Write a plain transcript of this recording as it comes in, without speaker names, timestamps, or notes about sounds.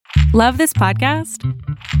Love this podcast?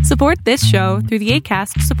 Support this show through the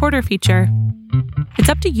Acast supporter feature. It's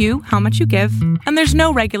up to you how much you give, and there's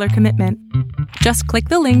no regular commitment. Just click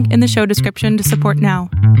the link in the show description to support now.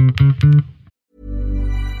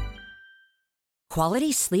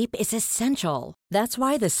 Quality sleep is essential. That's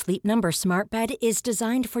why the Sleep Number Smart Bed is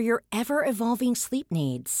designed for your ever-evolving sleep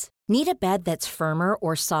needs. Need a bed that's firmer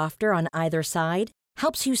or softer on either side?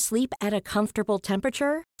 Helps you sleep at a comfortable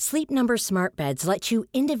temperature? Sleep Number Smart Beds let you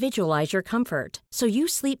individualize your comfort, so you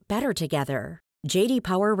sleep better together. J.D.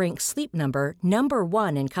 Power ranks Sleep Number number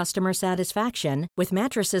 1 in customer satisfaction with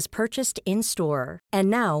mattresses purchased in-store. And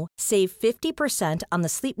now, save 50% on the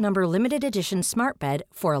Sleep Number Limited Edition Smart Bed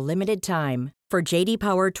for a limited time. For J.D.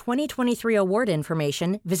 Power 2023 award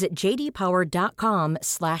information, visit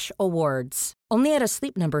jdpower.com/awards. Only at a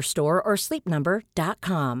Sleep Number store or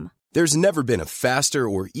sleepnumber.com. There's never been a faster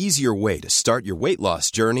or easier way to start your weight loss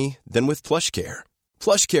journey than with PlushCare.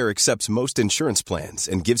 PlushCare accepts most insurance plans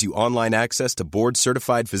and gives you online access to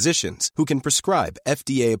board-certified physicians who can prescribe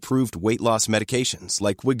FDA-approved weight loss medications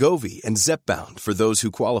like Wegovy and Zepbound for those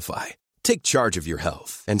who qualify. Take charge of your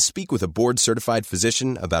health and speak with a board-certified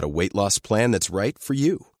physician about a weight loss plan that's right for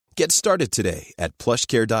you. Get started today at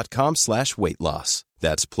plushcare.com/weight loss.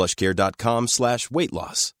 That's plushcare.com/weight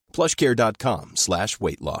loss.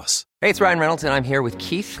 plushcare.com/weight loss. Hey, it's Ryan Reynolds, and I'm here with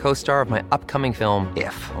Keith, co-star of my upcoming film,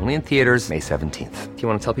 If, only in theaters May 17th. Do you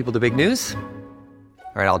want to tell people the big news?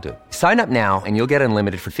 All right, I'll do it. Sign up now and you'll get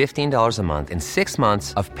unlimited for $15 a month and 6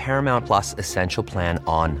 months of Paramount Plus Essential Plan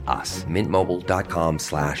on us.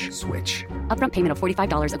 MintMobile.com/switch. Upfront payment of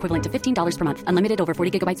 $45 equivalent to $15 per month. Unlimited over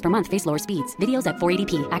 40 gigabytes per month. Face lower speeds. Videos at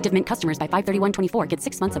 480p. Active Mint customers by 531.24 get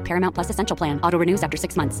 6 months of Paramount Plus Essential Plan. Auto renews after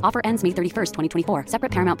 6 months. Offer ends May 31st, 2024.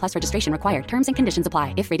 Separate Paramount Plus registration required. Terms and conditions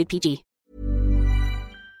apply if rated PG.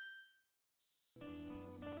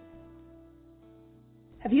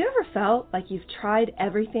 Have you ever felt like you've tried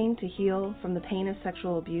everything to heal from the pain of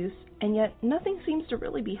sexual abuse, and yet nothing seems to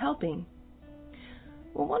really be helping?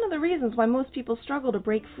 Well, one of the reasons why most people struggle to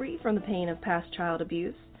break free from the pain of past child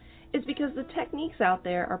abuse is because the techniques out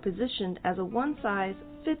there are positioned as a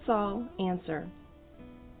one-size-fits-all answer.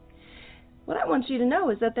 What I want you to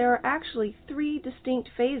know is that there are actually 3 distinct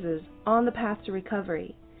phases on the path to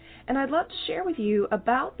recovery, and I'd love to share with you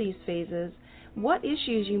about these phases, what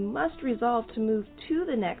issues you must resolve to move to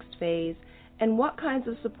the next phase, and what kinds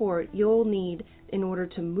of support you'll need in order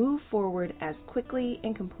to move forward as quickly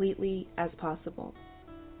and completely as possible.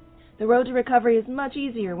 The road to recovery is much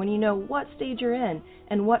easier when you know what stage you're in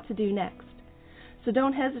and what to do next. So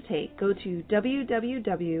don't hesitate. Go to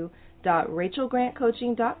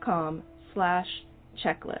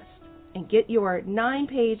www.rachelgrantcoaching.com/checklist and get your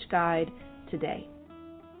 9-page guide today.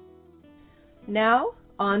 Now,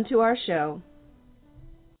 on to our show.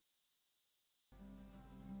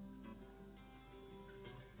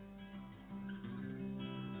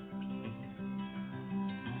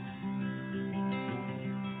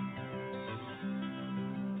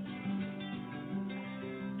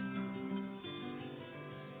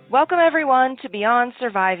 Welcome everyone to Beyond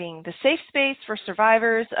Surviving, the safe space for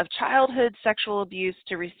survivors of childhood sexual abuse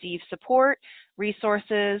to receive support,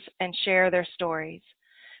 resources, and share their stories.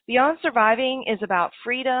 Beyond Surviving is about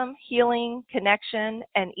freedom, healing, connection,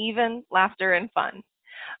 and even laughter and fun.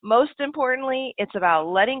 Most importantly, it's about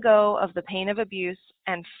letting go of the pain of abuse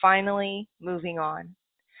and finally moving on.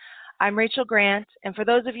 I'm Rachel Grant, and for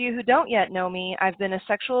those of you who don't yet know me, I've been a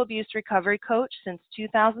sexual abuse recovery coach since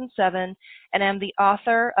 2007 and am the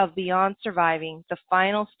author of Beyond Surviving, the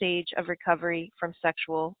final stage of recovery from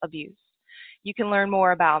sexual abuse. You can learn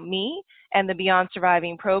more about me and the Beyond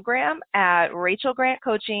Surviving program at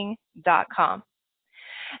rachelgrantcoaching.com.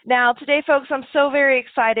 Now, today, folks, I'm so very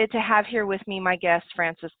excited to have here with me my guest,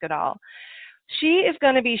 Frances Goodall. She is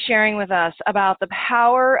going to be sharing with us about the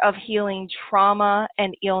power of healing trauma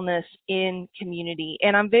and illness in community.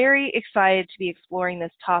 And I'm very excited to be exploring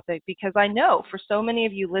this topic because I know for so many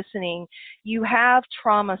of you listening, you have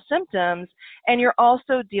trauma symptoms and you're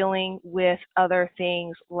also dealing with other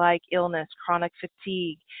things like illness, chronic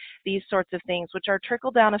fatigue, these sorts of things, which are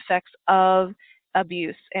trickle-down effects of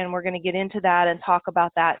abuse. And we're going to get into that and talk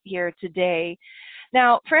about that here today.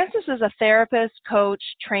 Now, Frances is a therapist, coach,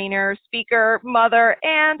 trainer, speaker, mother,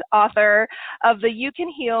 and author of the You Can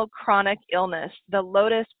Heal Chronic Illness, the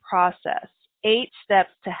Lotus Process, 8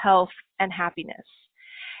 Steps to Health and Happiness.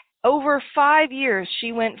 Over 5 years,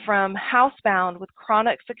 she went from housebound with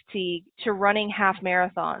chronic fatigue to running half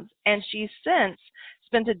marathons, and she's since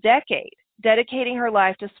spent a decade dedicating her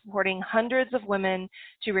life to supporting hundreds of women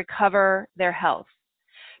to recover their health.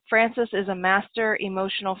 Frances is a master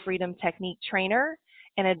emotional freedom technique trainer,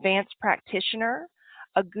 an advanced practitioner,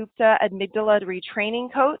 a Gupta amygdala retraining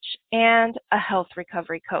coach, and a health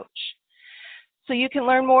recovery coach. So you can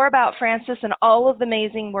learn more about Frances and all of the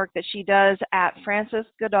amazing work that she does at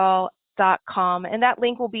francesgoodall.com, and that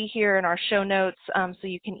link will be here in our show notes, so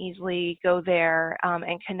you can easily go there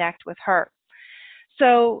and connect with her.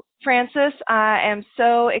 So Frances, I am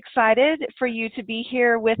so excited for you to be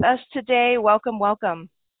here with us today. Welcome, welcome.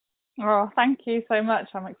 Oh, thank you so much.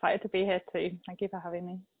 I'm excited to be here too. Thank you for having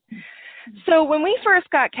me. So when we first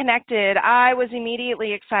got connected, I was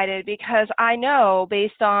immediately excited because I know,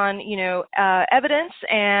 based on evidence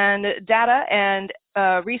and data and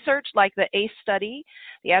research like the ACE study,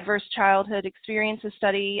 the Adverse Childhood Experiences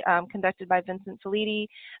study conducted by Vincent Felitti,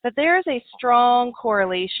 that there is a strong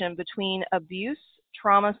correlation between abuse,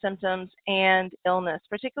 trauma symptoms, and illness,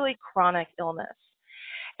 particularly chronic illness.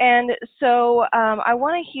 And so I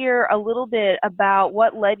want to hear a little bit about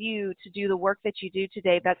what led you to do the work that you do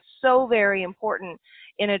today that's so very important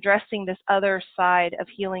in addressing this other side of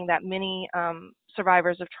healing that many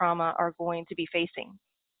survivors of trauma are going to be facing.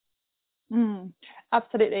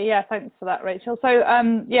 Absolutely. Yeah, thanks for that, Rachel. So,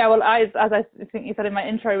 well, as I think you said in my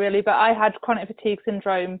intro, really, but I had chronic fatigue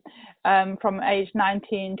syndrome from age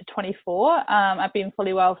 19 to 24. I've been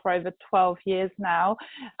fully well for over 12 years now.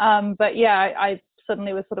 But yeah, I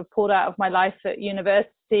suddenly was sort of pulled out of my life at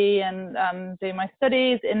university and doing my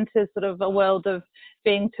studies into sort of a world of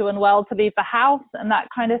being too unwell to leave the house and that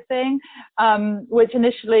kind of thing, which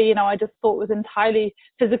initially, I just thought was entirely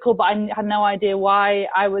physical, but I had no idea why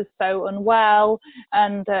I was so unwell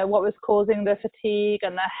and what was causing the fatigue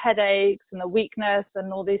and the headaches and the weakness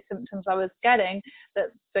and all these symptoms I was getting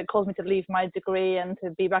that caused me to leave my degree and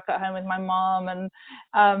to be back at home with my mom and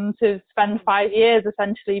to spend 5 years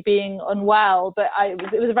essentially being unwell. But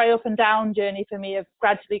it was a very up and down journey for me of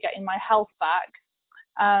gradually getting my health back.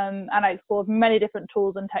 And I explored many different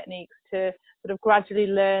tools and techniques to sort of gradually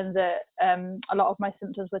learn that a lot of my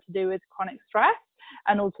symptoms were to do with chronic stress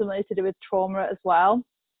and ultimately to do with trauma as well.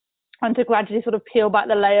 And to gradually sort of peel back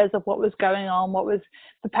the layers of what was going on, what was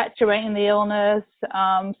perpetuating the illness,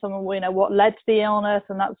 what led to the illness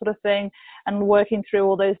and that sort of thing, and working through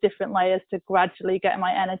all those different layers to gradually get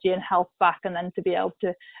my energy and health back, and then to be able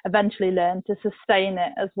to eventually learn to sustain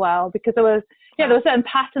it as well. Because there were certain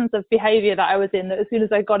patterns of behavior that I was in that as soon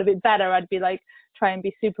as I got a bit better, I'd be like, try and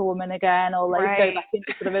be Superwoman again, or like go back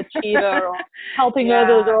into sort of achiever or helping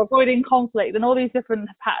others or avoiding conflict, and all these different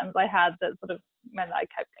patterns I had that sort of meant that I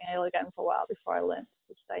kept getting ill again for a while before I learned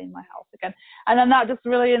to sustain my health again. And then that just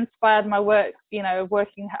really inspired my work,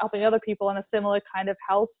 helping other people on a similar kind of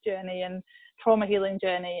health journey and trauma healing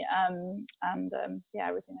journey, everything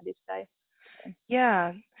I do today.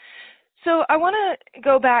 Yeah. So I want to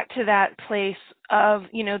go back to that place of,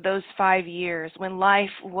 those 5 years when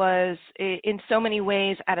life was in so many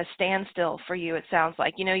ways at a standstill for you, it sounds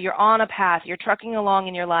like. You're on a path, you're trucking along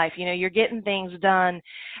in your life, you're getting things done.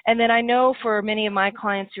 And then I know for many of my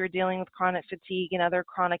clients who are dealing with chronic fatigue and other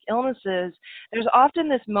chronic illnesses, there's often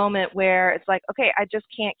this moment where it's like, okay, I just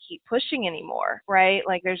can't keep pushing anymore, right?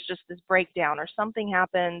 Like there's just this breakdown or something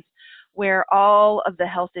happens where all of the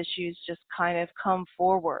health issues just kind of come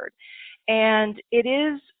forward. And it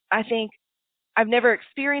is, I think, I've never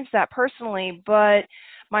experienced that personally, but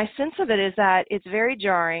my sense of it is that it's very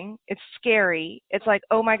jarring, it's scary, it's like,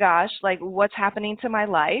 oh my gosh, like what's happening to my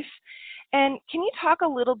life? And can you talk a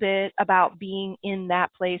little bit about being in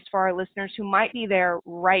that place for our listeners who might be there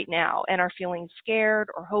right now and are feeling scared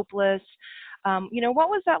or hopeless? What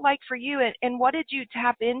was that like for you, and what did you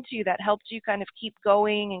tap into that helped you kind of keep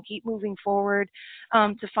going and keep moving forward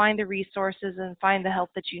to find the resources and find the help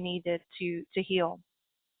that you needed to heal?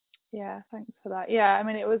 Yeah, thanks for that. Yeah, I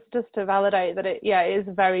mean, it was just to validate that it is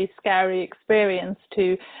a very scary experience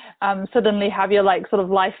to suddenly have your life,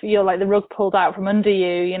 the rug pulled out from under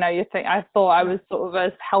you. You think, I thought I was sort of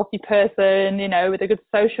a healthy person, with a good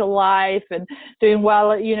social life and doing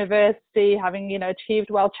well at university, having, achieved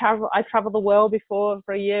well. I traveled the world for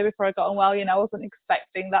a year before I got unwell. I wasn't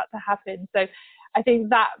expecting that to happen. So I think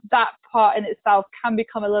that part in itself can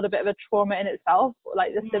become a little bit of a trauma in itself,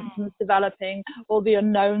 like the symptoms developing, all the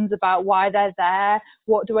unknowns about why they're there,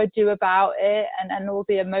 what do I do about it, and all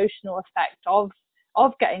the emotional effect of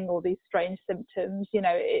getting all these strange symptoms.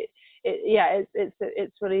 It's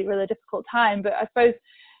really, really difficult time. But I suppose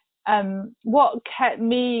what kept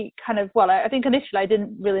me I think initially I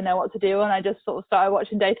didn't really know what to do, and I just sort of started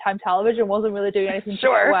watching daytime television, wasn't really doing anything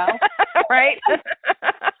sure. well. Right.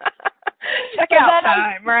 Check out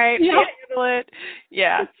time, right? Yeah. Handle it.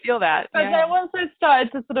 Yeah, feel that. But then once I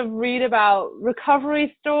started to sort of read about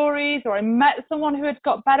recovery stories, or I met someone who had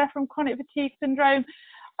got better from chronic fatigue syndrome,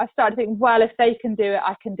 I started thinking, well, if they can do it,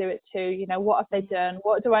 I can do it too. You know, what have they done?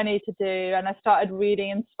 What do I need to do? And I started reading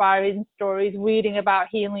inspiring stories, reading about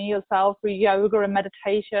healing yourself through yoga and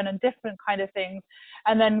meditation and different kind of things.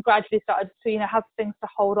 And then gradually started to, you know, have things to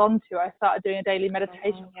hold on to. I started doing a daily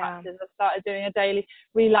meditation practice. I started doing a daily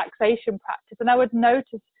relaxation practice. And I would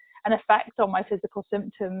notice an effect on my physical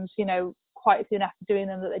symptoms, you know, quite soon after doing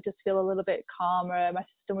them, that they just feel a little bit calmer, my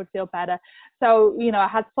system would feel better. So, you know, I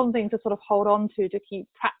had something to sort of hold on to keep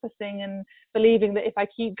practicing and believing that if I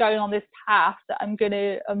keep going on this path, that I'm going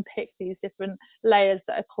to unpick these different layers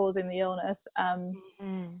that are causing the illness,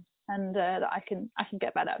 and that I can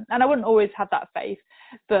get better. And I wouldn't always have that faith,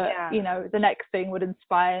 but you know, the next thing would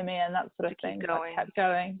inspire me and that sort of thing. So I kept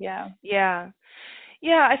going.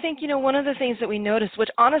 Yeah, I think, you know, one of the things that we noticed, which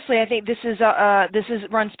honestly I think this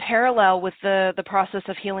runs parallel with the process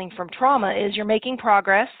of healing from trauma, is you're making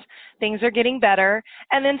progress, things are getting better,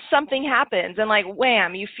 and then something happens, and like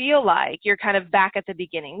wham, you feel like you're kind of back at the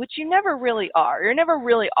beginning, which you never really are. You're never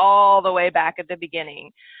really all the way back at the beginning.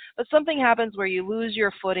 But something happens where you lose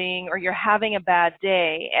your footing or you're having a bad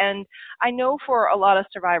day. And I know for a lot of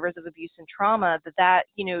survivors of abuse and trauma that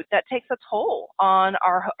you know, that takes a toll on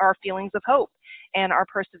our feelings of hope and our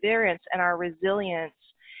perseverance and our resilience.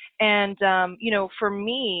 And, you know, for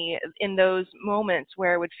me, in those moments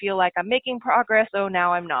where it would feel like I'm making progress, oh,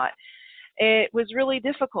 now I'm not, it was really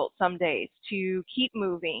difficult some days to keep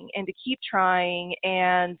moving and to keep trying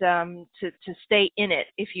and to stay in it,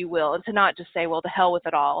 if you will, and to not just say, well, to hell with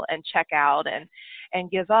it all and check out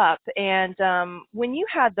and give up. And when you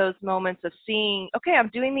had those moments of seeing, okay, I'm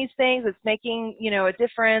doing these things, it's making, you know, a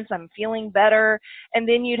difference, I'm feeling better, and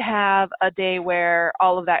then you'd have a day where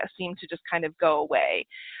all of that seemed to just kind of go away.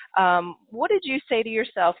 What did you say to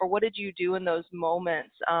yourself, or what did you do in those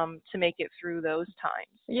moments to make it through those times?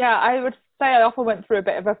 Yeah, I would say I often went through a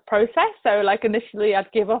bit of a process. So like initially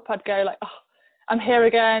I'd give up, I'd go like, oh, I'm here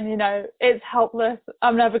again, you know, it's helpless,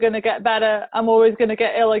 I'm never going to get better, I'm always going to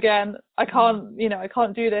get ill again, I can't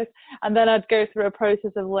do this. And then I'd go through a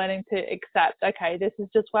process of learning to accept, okay, this is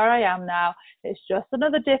just where I am now, it's just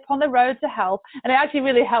another dip on the road to health. And it actually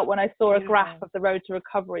really helped when I saw a graph of the road to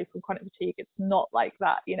recovery from chronic fatigue. It's not like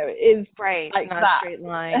that, you know, it is like not that. A straight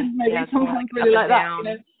line. And maybe sometimes really like that, you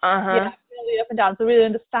know, really up and down. So really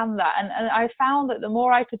understand that. And I found that the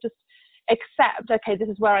more I could just accept, okay, this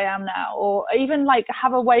is where I am now, or even like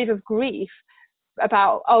have a wave of grief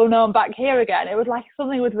about, oh no, I'm back here again, it was like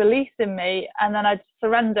something would release in me, and then I'd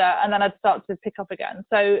surrender, and then I'd start to pick up again.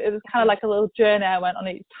 So it was kind of like a little journey I went on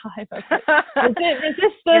each time.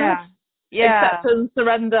 Resistance, acceptance,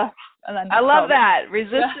 surrender, and then I love that.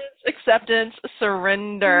 Resistance, acceptance,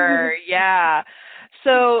 surrender. Yeah.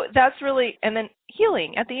 So that's really, and then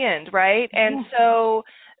healing at the end, right? And so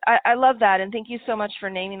I love that, and thank you so much for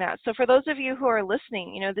naming that. So for those of you who are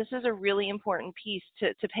listening, you know, this is a really important piece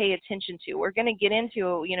to pay attention to. We're going to get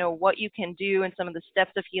into, you know, what you can do and some of the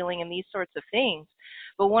steps of healing and these sorts of things.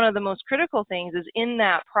 But one of the most critical things is in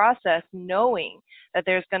that process, knowing that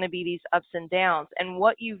there's going to be these ups and downs. And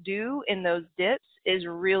what you do in those dips is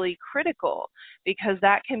really critical, because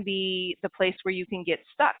that can be the place where you can get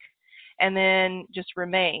stuck and then just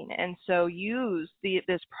remain. And so use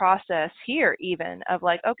this process here even of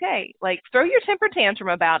like, okay, like throw your temper tantrum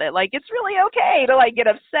about it. Like it's really okay to like get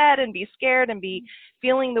upset and be scared and be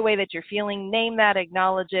feeling the way that you're feeling, name that,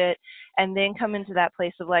 acknowledge it, and then come into that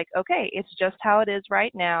place of like, okay, it's just how it is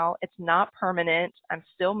right now. It's not permanent. I'm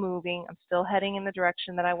still moving. I'm still heading in the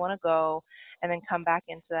direction that I want to go, and then come back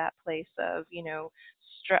into that place of, you know,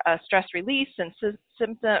 stress release and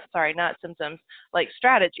like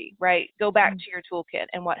strategy, right? Go back to your toolkit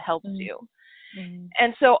and what helps you.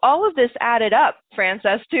 And so all of this added up,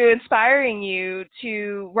 Frances, to inspiring you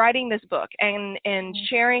to writing this book and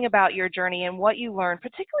sharing about your journey and what you learned,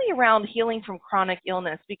 particularly around healing from chronic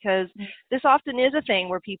illness, because this often is a thing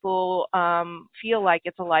where people feel like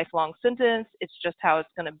it's a lifelong sentence. It's just how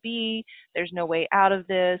it's going to be. There's no way out of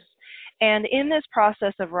this. And in this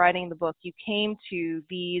process of writing the book, you came to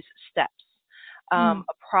these steps, a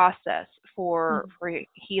process for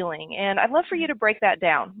healing. And I'd love for you to break that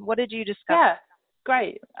down. What did you discover? Yeah,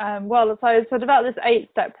 great. Well, so it's about this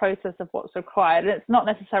 8-step process of what's required. It's not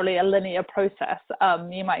necessarily a linear process.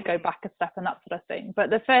 You might go back a step and that sort of thing.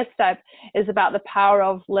 But the first step is about the power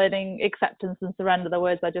of learning acceptance and surrender, the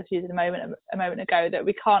words I just used a moment ago, that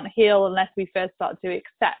we can't heal unless we first start to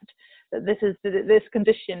accept that this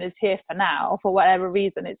condition is here for now, for whatever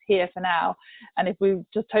reason it's here for now. And if we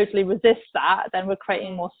just totally resist that, then we're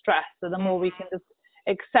creating more stress. So the more we can just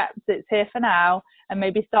accept it's here for now, and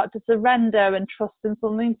maybe start to surrender and trust in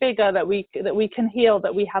something bigger, that we can heal,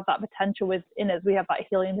 that we have that potential within us, we have that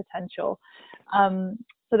healing potential.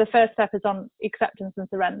 So the first step is on acceptance and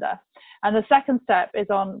surrender. And the second step is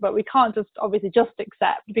on, but we can't just obviously just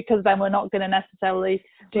accept, because then we're not going to necessarily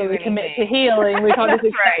commit to healing. We can't just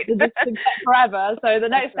accept forever. So the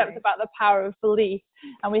next step is about the power of belief.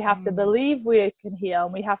 And we have to believe we can heal.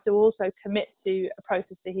 And we have to also commit to a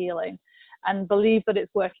process to healing and believe that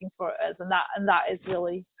it's working for us. And that is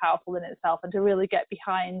really powerful in itself. And to really get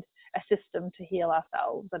behind a system to heal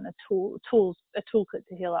ourselves and a toolkit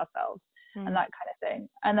to heal ourselves. And that kind of thing.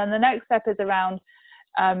 And then the next step is around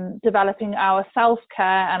developing our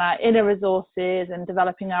self-care and our inner resources and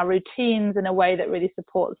developing our routines in a way that really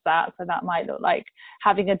supports that. So that might look like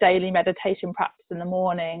having a daily meditation practice in the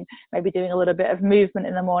morning, maybe doing a little bit of movement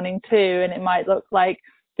in the morning too. And it might look like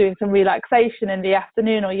doing some relaxation in the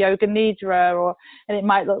afternoon or yoga nidra, and it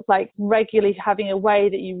might look like regularly having a way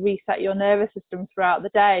that you reset your nervous system throughout the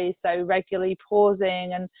day. So regularly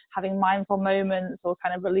pausing and having mindful moments, or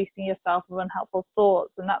kind of releasing yourself of unhelpful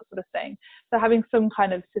thoughts and that sort of thing. So having some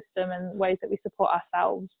kind of system and ways that we support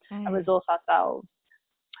ourselves and resource ourselves.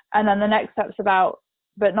 And then the next step's about,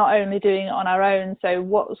 but not only doing it on our own. So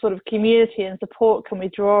what sort of community and support can we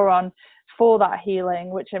draw on for that healing,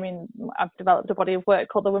 which, I mean, I've developed a body of work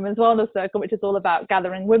called the Women's Wellness Circle, which is all about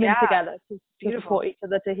gathering women together to support each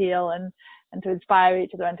other to heal and to inspire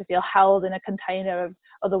each other and to feel held in a container of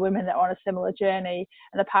other women that are on a similar journey.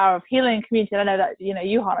 And the power of healing community. And I know that,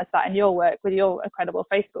 you harness that in your work with your incredible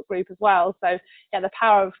Facebook group as well. So yeah, the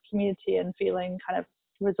power of community and feeling kind of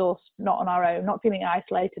resourced, not on our own, not feeling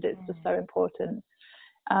isolated, it's just so important.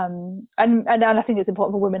 And I think it's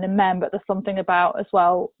important for women and men, but there's something about as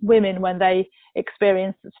well women, when they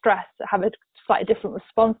experience stress, have a slightly different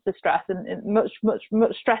response to stress, and much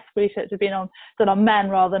stress research has been done on men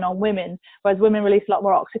rather than on women, whereas women release a lot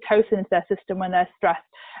more oxytocin into their system when they're stressed,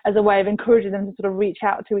 as a way of encouraging them to sort of reach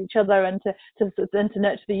out to each other and to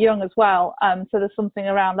nurture the young as well. So there's something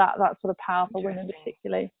around that sort of power for women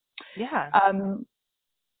particularly.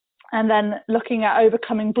 And then looking at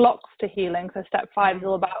overcoming blocks to healing. So step 5 is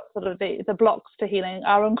all about sort of the blocks to healing.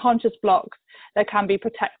 Our unconscious blocks, there can be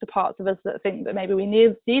protector parts of us that think that maybe we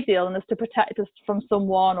need the illness to protect us from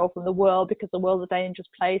someone or from the world, because the world's a dangerous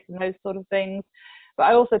place and those sort of things. But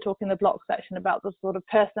I also talk in the block section about the sort of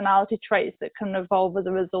personality traits that can evolve as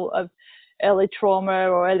a result of early trauma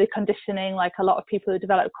or early conditioning. Like a lot of people who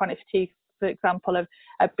develop chronic fatigue, for example,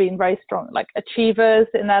 have been very strong, like achievers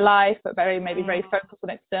in their life, but very focused on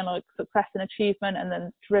external success and achievement, and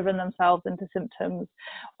then driven themselves into symptoms,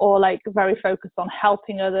 or like very focused on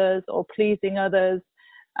helping others or pleasing others,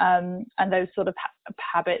 and those sort of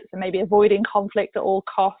habits, and maybe avoiding conflict at all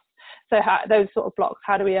costs. So those sort of blocks,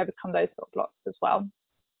 how do we overcome those sort of blocks as well?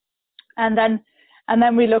 And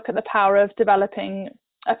then we look at the power of developing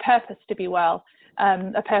a purpose to be well.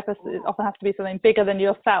 A purpose often has to be something bigger than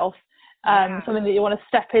yourself. Something that you want to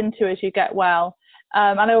step into as you get well.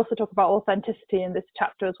 And I also talk about authenticity in this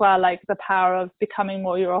chapter as well, like the power of becoming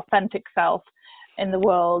more your authentic self in the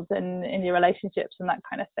world and in your relationships and that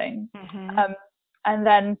kind of thing. And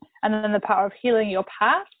then the power of healing your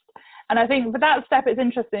past. And I think for that step, it's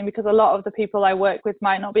interesting because a lot of the people I work with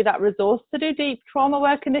might not be that resourced to do deep trauma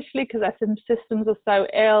work initially, because their systems are so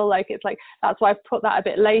ill. Like it's like, that's why I've put that a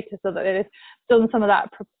bit later, so that they've done some of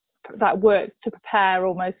that work to prepare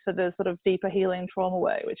almost for the sort of deeper healing trauma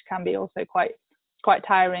work, which can be also quite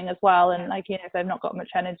tiring as well. And like, if they've not got much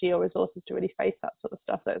energy or resources to really face that sort of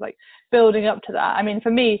stuff. So it's like building up to that. I mean,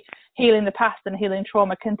 for me, healing the past and healing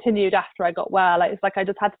trauma continued after I got well. It's like I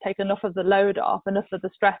just had to take enough of the load off, enough of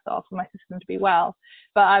the stress off for my system to be well.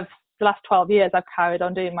 But the last 12 years, I've carried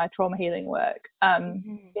on doing my trauma healing work,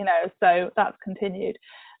 so that's continued.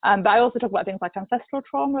 But I also talk about things like ancestral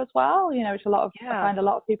trauma as well, which I find a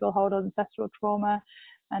lot of people hold on ancestral trauma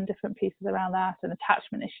and different pieces around that, and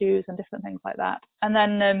attachment issues and different things like that. And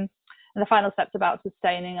then and the final step's about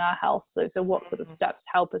sustaining our health. So what sort of steps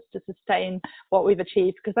help us to sustain what we've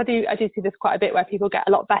achieved? Because I do see this quite a bit, where people get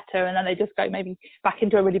a lot better and then they just go maybe back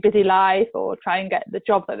into a really busy life, or try and get the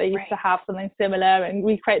job that they used to have, something similar, and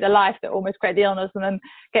recreate the life that almost created the illness, and then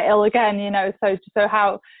get ill again, So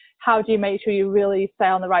how do you make sure you really stay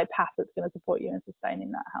on the right path that's going to support you in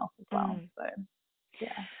sustaining that health as well? So, yeah.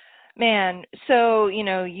 Man, so,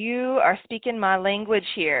 you are speaking my language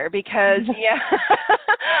here, because,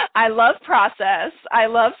 I love process. I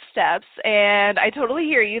love steps. And I totally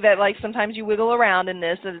hear you that, like, sometimes you wiggle around in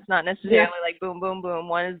this, and it's not necessarily like boom, boom, boom,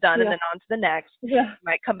 one is done and then on to the next. You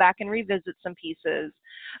might come back and revisit some pieces.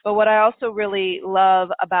 But what I also really love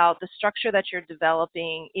about the structure that you're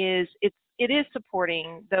developing is it is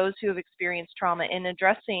supporting those who have experienced trauma in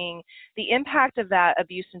addressing the impact of that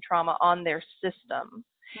abuse and trauma on their system.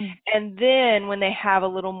 And then when they have a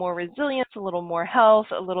little more resilience, a little more health,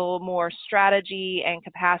 a little more strategy and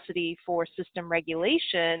capacity for system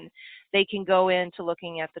regulation, they can go into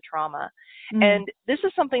looking at the trauma. And this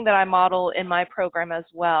is something that I model in my program as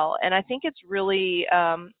well. And I think it's really,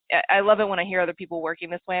 I love it when I hear other people working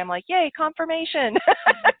this way. I'm like, yay, confirmation.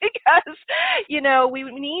 Because, we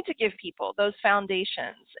need to give people those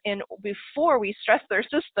foundations and before we stress their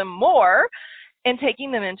system more and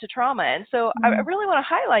taking them into trauma. And so I really want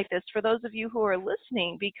to highlight this for those of you who are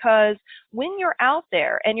listening, because when you're out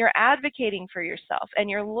there and you're advocating for yourself and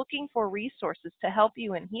you're looking for resources to help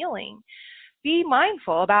you in healing, be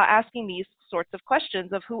mindful about asking these sorts of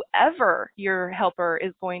questions of whoever your helper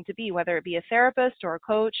is going to be, whether it be a therapist or a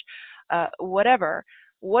coach, whatever.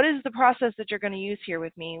 What is the process that you're going to use here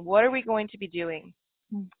with me? What are we going to be doing?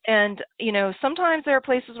 And, sometimes there are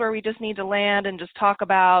places where we just need to land and just talk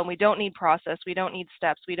about, and we don't need process, we don't need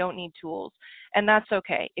steps, we don't need tools. And that's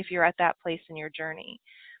okay if you're at that place in your journey.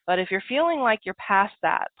 But if you're feeling like you're past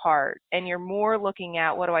that part and you're more looking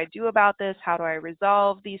at what do I do about this? How do I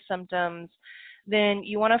resolve these symptoms? Then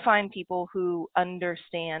you want to find people who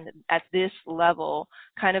understand at this level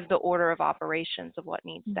kind of the order of operations of what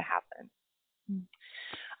needs to happen.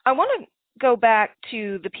 I want to go back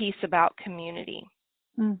to the piece about community.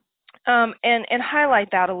 And highlight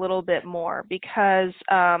that a little bit more, because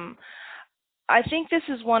I think this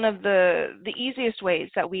is one of the easiest ways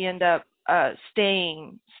that we end up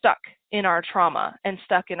staying stuck in our trauma and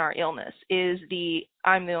stuck in our illness is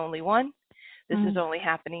I'm the only one. This is only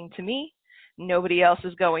happening to me. Nobody else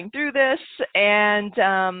is going through this. And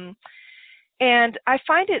I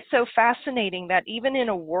find it so fascinating that even in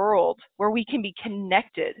a world where we can be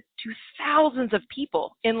connected to thousands of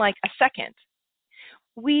people in like a second,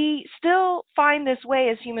 we still find this way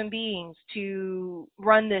as human beings to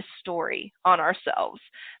run this story on ourselves,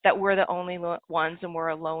 that we're the only ones and we're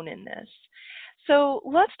alone in this. So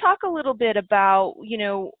let's talk a little bit about,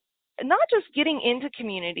 not just getting into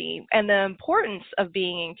community and the importance of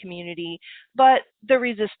being in community, but the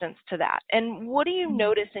resistance to that. And what do you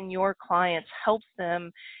notice in your clients helps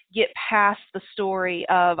them get past the story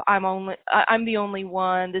of I'm the only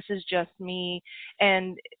one, this is just me,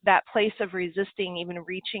 and that place of resisting even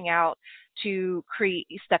reaching out to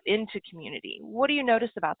step into community? What do you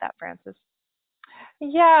notice about that, Frances?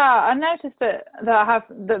 Yeah, I noticed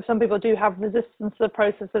that some people do have resistance to the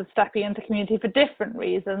process of stepping into community for different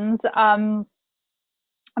reasons,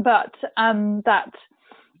 but that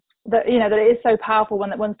it is so powerful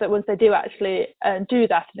once they do actually do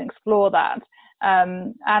that and explore that,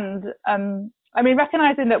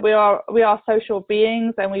 recognizing that we are social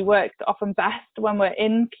beings and we work often best when we're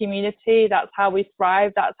in community. That's how we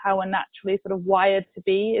thrive. That's how we're naturally sort of wired to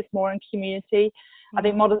be. It's more in community. I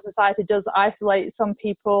think modern society does isolate some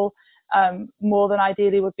people more than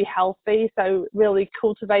ideally would be healthy. So really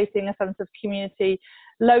cultivating a sense of community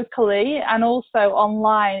locally and also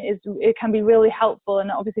online it can be really helpful. And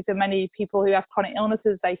obviously for many people who have chronic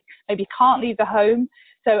illnesses, they maybe can't leave the home.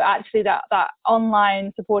 So actually that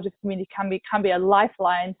online supportive community can be a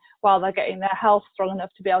lifeline while they're getting their health strong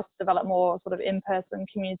enough to be able to develop more sort of in-person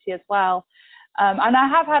community as well. And I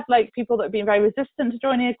have had people that have been very resistant to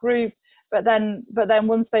joining a group, but then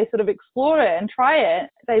once they sort of explore it and try it,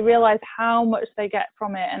 they realize how much they get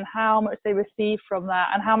from it and how much they receive from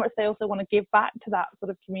that and how much they also want to give back to that sort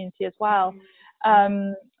of community as well.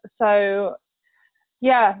 So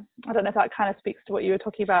yeah, I don't know if that kind of speaks to what you were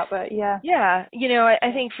talking about, but yeah. Yeah,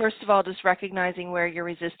 I think first of all, just recognizing where your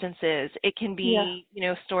resistance is. It can be,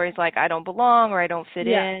 stories like I don't belong or I don't fit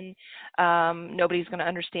in. Nobody's going to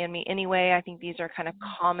understand me anyway. I think these are kind of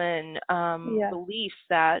common beliefs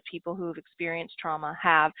that people who have experienced trauma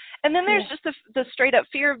have. And then there's just the straight up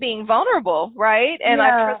fear of being vulnerable, right? And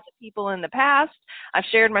I've trusted people in the past. I've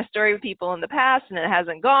shared my story with people in the past and it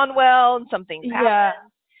hasn't gone well and something's happened.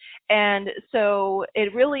 And so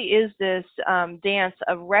it really is this dance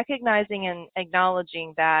of recognizing and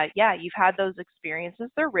acknowledging that, you've had those experiences.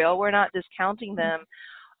 They're real. We're not discounting them.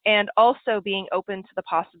 And also being open to the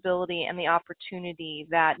possibility and the opportunity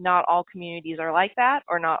that not all communities are like that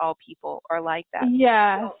or not all people are like that.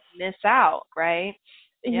 Yeah. Don't miss out, right?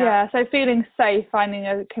 Yeah. So feeling safe, finding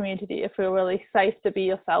a community that you feel really safe to be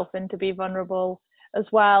yourself and to be vulnerable as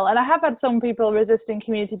well. And I have had some people resisting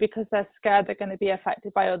community because they're scared they're going to be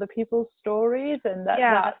affected by other people's stories, and that's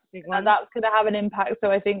going to have an impact. So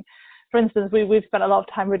I think, for instance, we've spent a lot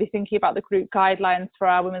of time really thinking about the group guidelines for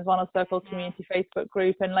our Women's Wellness Circle community Facebook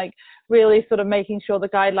group, and really sort of making sure the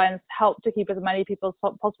guidelines help to keep as many people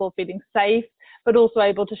as possible feeling safe, but also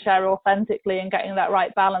able to share authentically and getting that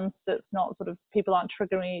right balance that's not sort of people aren't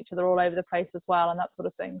triggering each other all over the place as well and that sort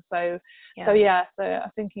of thing. So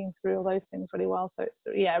I'm thinking through all those things really well. So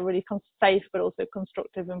it's a really safe but also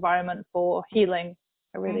constructive environment for healing,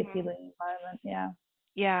 a really healing environment.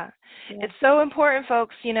 Yeah, it's so important,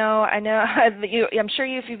 folks. You know, I know I'm sure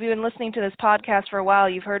if you've been listening to this podcast for a while,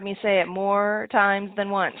 you've heard me say it more times than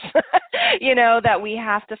once, you know, that we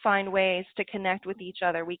have to find ways to connect with each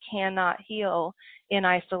other. We cannot heal in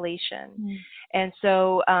isolation. And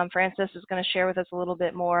so Frances is going to share with us a little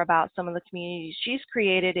bit more about some of the communities she's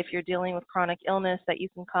created if you're dealing with chronic illness that you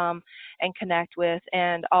can come and connect with.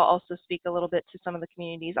 And I'll also speak a little bit to some of the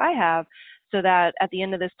communities I have, so that at the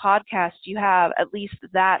end of this podcast, you have at least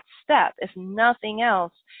that step. If nothing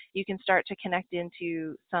else, you can start to connect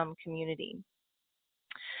into some community.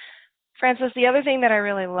 Frances, the other thing that I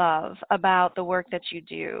really love about the work that you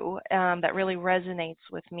do that really resonates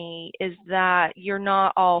with me is that you're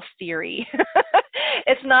not all theory.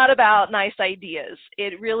 It's not about nice ideas.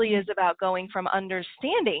 It really is about going from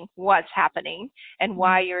understanding what's happening and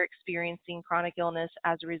why you're experiencing chronic illness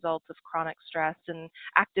as a result of chronic stress and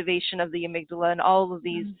activation of the amygdala and all of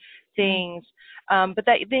these things. But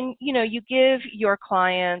that then, you know, you give your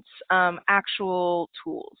clients actual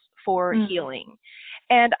tools for healing.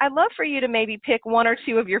 And I'd love for you to maybe pick one or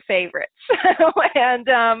two of your favorites and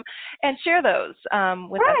share those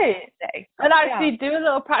with us today. And actually do a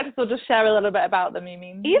little practice or just share a little bit about them, you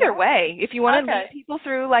mean? Either way. If you want to lead people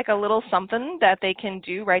through like a little something that they can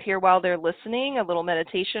do right here while they're listening, a little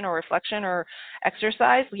meditation or reflection or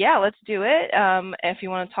exercise, let's do it. If you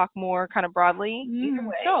want to talk more kind of broadly, either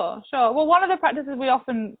way. Sure. Well, one of the practices we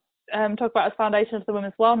often talk about as foundation of the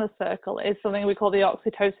Women's Wellness Circle is something we call the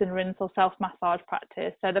oxytocin rinse or self-massage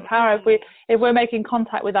practice. So the power, if we're making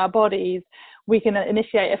contact with our bodies, we can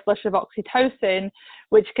initiate a flush of oxytocin,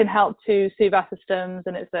 which can help to soothe our systems,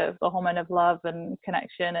 and it's the hormone of love and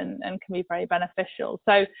connection and can be very beneficial.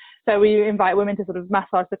 So we invite women to sort of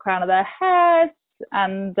massage the crown of their heads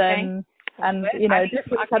and you know,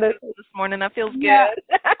 different kind of this morning. That feels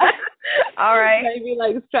good. All right. Maybe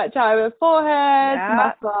like stretch out your forehead,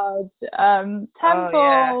 massage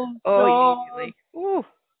temples, jaws. Ooh.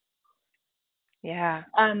 Yeah.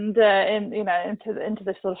 And into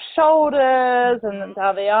the sort of shoulders and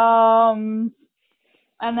down the arms.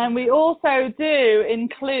 And then we also do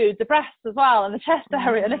include the breasts as well and the chest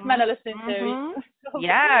area. And if men are listening to,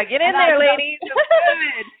 get in there, ladies. It's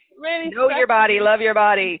good. Really know your body, love your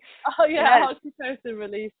body. Oxytocin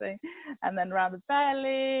releasing, and then around the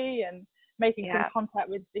belly and making some contact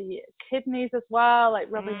with the kidneys as well, like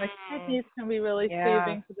rubbing the kidneys can be really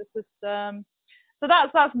soothing for the system. So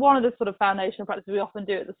that's one of the sort of foundational practices we often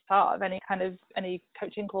do at the start of any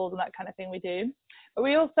coaching calls and that kind of thing we do. But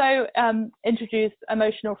we also introduce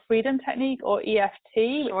emotional freedom technique, or EFT,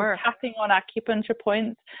 which is tapping on acupuncture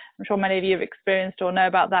points. I'm sure many of you have experienced or know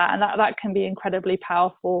about that, and that can be incredibly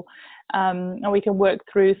powerful. And we can work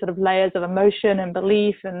through sort of layers of emotion and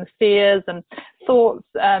belief and fears and thoughts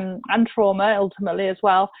and trauma ultimately as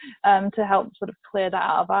well, to help sort of clear that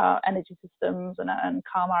out of our energy systems and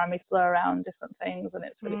calm our amygdala around different things. And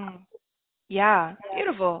it's really powerful. Yeah,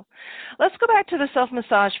 beautiful. Let's go back to the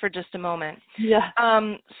self-massage for just a moment. Yeah.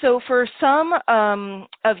 So for some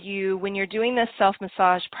of you, when you're doing this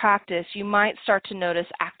self-massage practice, you might start to notice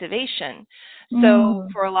activation. So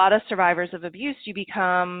for a lot of survivors of abuse, you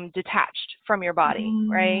become detached from your body,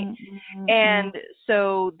 right? And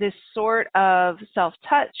so this sort of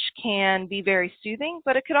self-touch can be very soothing,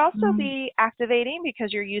 but it could also be activating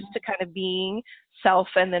because you're used to kind of being self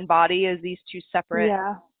and then body as these two separate,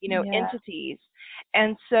 entities.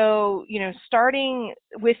 And so, starting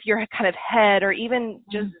with your kind of head or even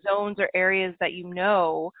just zones or areas that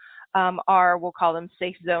are, we'll call them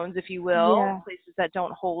safe zones, if you will, places that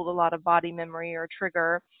don't hold a lot of body memory or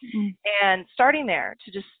trigger, and starting there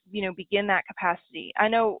to just, begin that capacity. I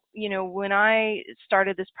know, when I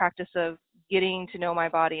started this practice of getting to know my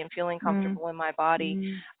body and feeling comfortable in my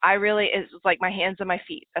body, it's like my hands and my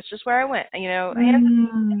feet. That's just where I went, hands and feet,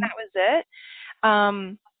 and that was it.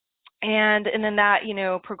 And then that,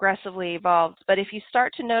 progressively evolved. But if you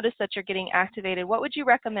start to notice that you're getting activated, what would you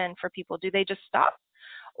recommend for people? Do they just stop?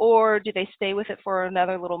 Or do they stay with it for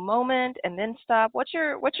another little moment and then stop? What's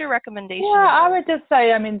your recommendation? Yeah, I would just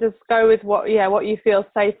say, just go with what you feel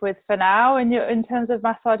safe with for now. And in terms of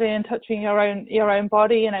massaging and touching your own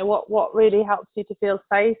body, what really helps you to feel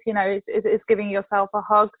safe, is giving yourself a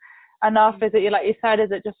hug enough? Is it, like you said,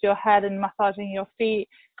 is it just your head and massaging your feet?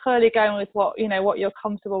 Clearly going with what you're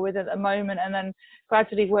comfortable with at the moment, and then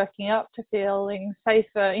gradually working up to feeling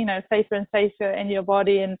safer and safer in your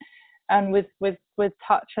body, and and with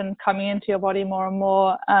touch and coming into your body more and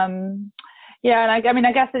more. Yeah, and I mean,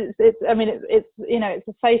 I guess it's you know, it's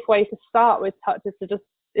a safe way to start with touch, is to just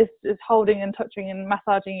is holding and touching and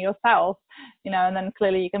massaging yourself, you know, and then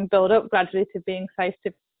clearly you can build up gradually to being safe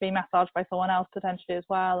to be massaged by someone else potentially as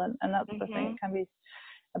well, and that's the thing. It can be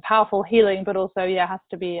a powerful healing, but also has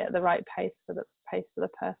to be at the right pace for the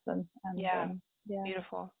person. And,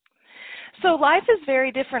 beautiful. So life is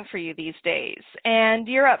very different for you these days, and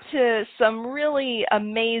you're up to some really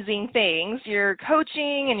amazing things. You're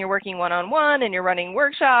coaching, and you're working one-on-one, and you're running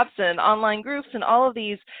workshops and online groups and all of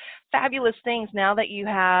these fabulous things now that you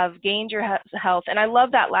have gained your health. And I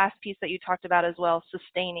love that last piece that you talked about as well,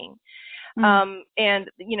 sustaining. And,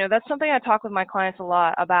 you know, that's something I talk with my clients a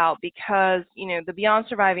lot about, because, you know, the Beyond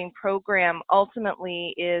Surviving program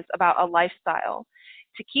ultimately is about a lifestyle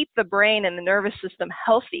to keep the brain and the nervous system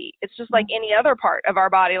healthy. It's just like any other part of our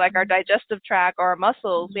body, like our digestive tract or our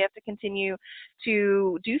muscles. We have to continue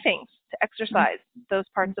to do things, to exercise those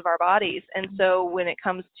parts of our bodies. And so when it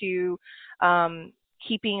comes to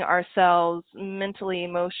keeping ourselves mentally,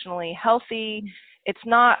 emotionally healthy, it's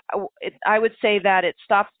not, I would say that it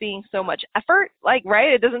stops being so much effort, like,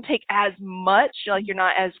 right? It doesn't take as much, like you're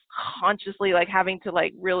not as consciously like having to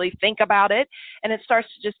like really think about it. And it starts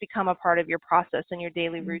to just become a part of your process and your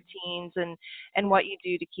daily routines and what you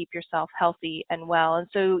do to keep yourself healthy and well. And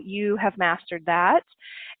so you have mastered that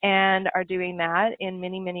and are doing that in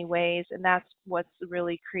many, many ways. And that's what's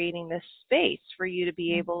really creating this space for you to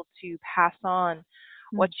be able to pass on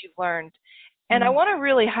what you've learned. And I want to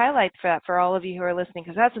really highlight that for all of you who are listening,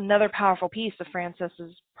 because that's another powerful piece of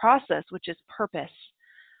Frances's process, which is purpose.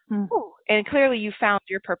 Ooh, and clearly you found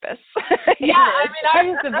your purpose. Yeah, I mean, I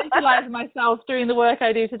used to visualize myself doing the work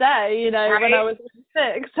I do today, you know, when I was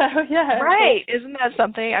sick. So, yeah. Right. Isn't that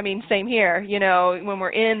something? I mean, same here. You know, when we're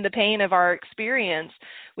in the pain of our experience,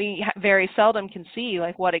 we very seldom can see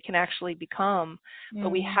like what it can actually become. But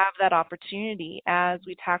we have that opportunity as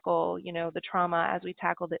we tackle, you know, the trauma, as we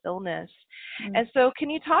tackle the illness. And so can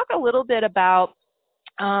you talk a little bit about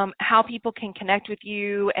how people can connect with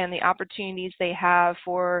you and the opportunities they have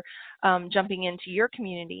for jumping into your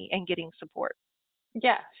community and getting support?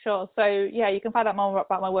 Yeah, sure. So, yeah, you can find out more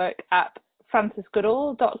about my work at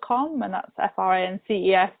francesgoodall.com, and that's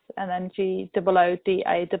FRANCES and then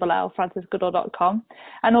GOODALL, francesgoodall.com,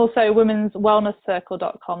 and also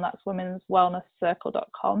womenswellnesscircle.com. That's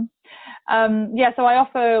womenswellnesscircle.com. So I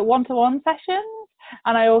offer one-to-one sessions,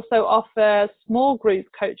 and I also offer small group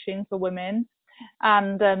coaching for women,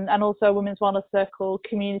 and also a Women's Wellness Circle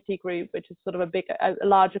community group, which is sort of a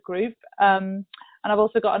larger group. And I've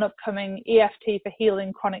also got an upcoming EFT for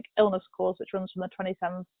Healing Chronic Illness course, which runs from the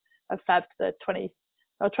 27th of Feb to the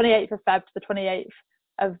 28th of Feb to the 28th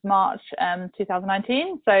of March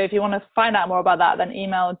 2019. So if you want to find out more about that, then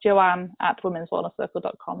email Joanne at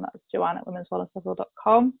womenswellnesscircle.com. That's Joanne at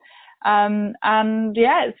womenswellnesscircle.com. And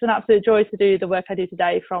yeah, it's an absolute joy to do the work I do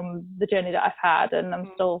today from the journey that I've had, and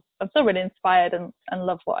I'm still really inspired and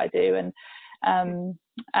love what I do. And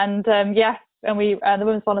we the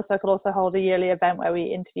Women's Wellness Circle also hold a yearly event where we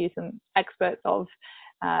interview some experts of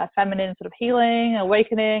feminine sort of healing,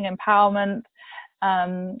 awakening, empowerment,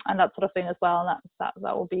 and that sort of thing as well. And that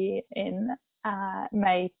will be in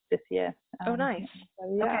May this year. Oh, nice.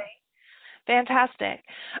 So, yeah. Okay. Fantastic.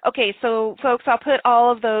 Okay, so folks, I'll put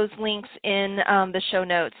all of those links in the show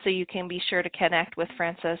notes, so you can be sure to connect with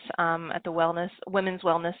Frances at the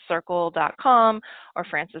womenswellnesscircle.com or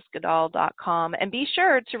francesgoodall.com, and be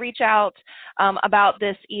sure to reach out about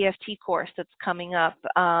this EFT course that's coming up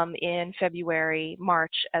in February,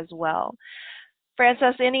 March as well.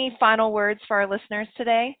 Frances, any final words for our listeners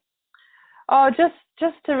today? Oh, just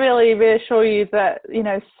to really reassure you that, you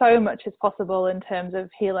know, so much is possible in terms of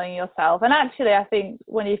healing yourself. And actually, I think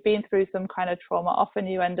when you've been through some kind of trauma, often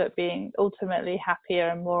you end up being ultimately happier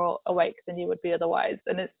and more awake than you would be otherwise.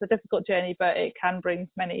 And it's a difficult journey, but it can bring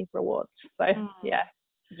many rewards. So, yeah.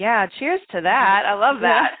 Yeah, cheers to that. I love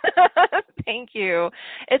that. Yeah. Thank you.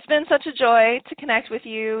 It's been such a joy to connect with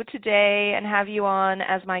you today and have you on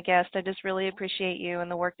as my guest. I just really appreciate you and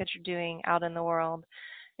the work that you're doing out in the world.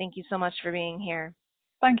 Thank you so much for being here.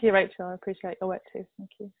 Thank you, Rachel. I appreciate your work too.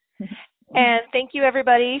 Thank you. And thank you,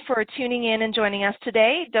 everybody, for tuning in and joining us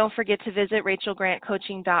today. Don't forget to visit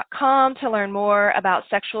rachelgrantcoaching.com to learn more about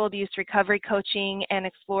sexual abuse recovery coaching and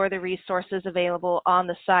explore the resources available on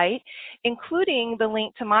the site, including the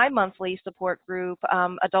link to my monthly support group,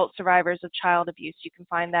 Adult Survivors of Child Abuse. You can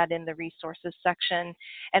find that in the resources section,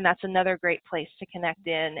 and that's another great place to connect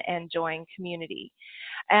in and join community.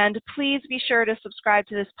 And please be sure to subscribe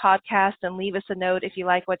to this podcast and leave us a note if you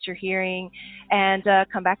like what you're hearing, and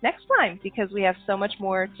come back next time. because we have so much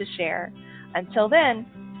more to share. Until then,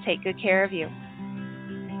 take good care of you.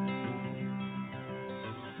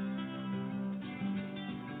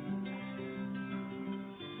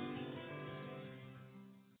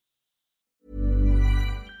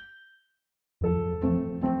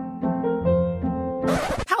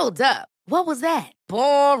 Hold up. What was that?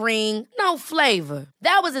 Boring. No flavor.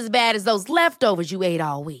 That was as bad as those leftovers you ate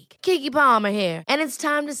all week. Keke Palmer here. And it's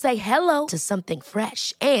time to say hello to something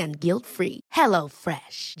fresh and guilt-free. Hello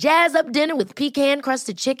Fresh. Jazz up dinner with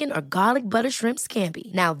pecan-crusted chicken or garlic butter shrimp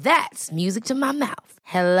scampi. Now that's music to my mouth.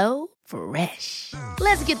 Hello Fresh.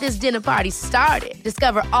 Let's get this dinner party started.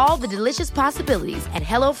 Discover all the delicious possibilities at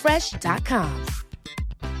HelloFresh.com.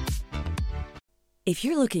 If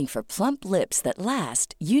you're looking for plump lips that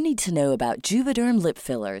last, you need to know about Juvederm lip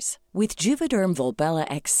fillers. With Juvederm Volbella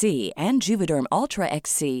XC and Juvederm Ultra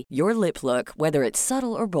XC, your lip look, whether it's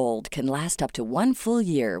subtle or bold, can last up to 1 full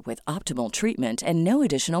year with optimal treatment and no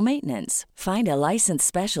additional maintenance. Find a licensed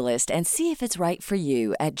specialist and see if it's right for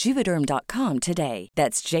you at Juvederm.com today.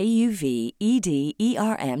 That's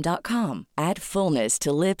JUVEDERM.com. Add fullness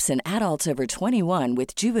to lips in adults over 21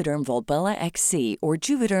 with Juvederm Volbella XC or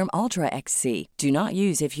Juvederm Ultra XC. Do not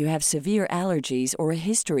use if you have severe allergies or a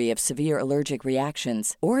history of severe allergic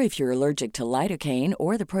reactions, or if you're allergic to lidocaine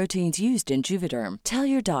or the proteins used in Juvederm. Tell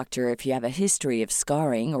your doctor if you have a history of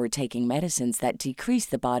scarring or taking medicines that decrease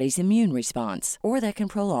the body's immune response or that can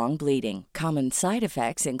prolong bleeding. Common side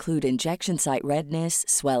effects include injection site redness,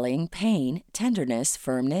 swelling, pain, tenderness,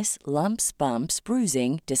 firmness, lumps, bumps,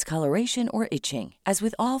 bruising, discoloration, or itching. As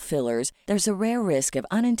with all fillers, there's a rare risk of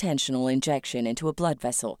unintentional injection into a blood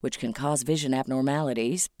vessel, which can cause vision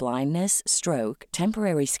abnormalities, blindness, stroke,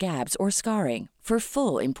 temporary scabs, or scarring. For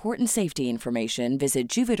full, important safety information, visit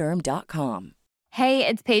Juvederm.com. Hey,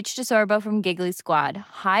 it's Paige DeSorbo from Giggly Squad.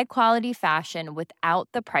 High quality fashion without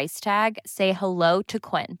the price tag. Say hello to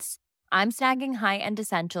Quince. I'm snagging high-end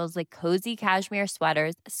essentials like cozy cashmere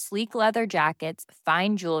sweaters, sleek leather jackets,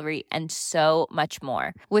 fine jewelry, and so much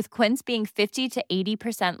more. With Quince being 50 to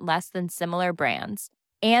 80% less than similar brands.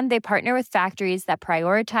 And they partner with factories that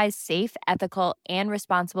prioritize safe, ethical, and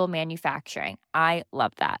responsible manufacturing. I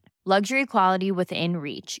love that. Luxury quality within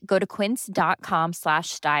reach. Go to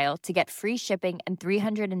quince.com/style to get free shipping and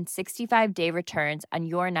 365-day returns on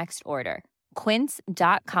your next order.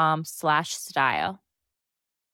 Quince.com/style.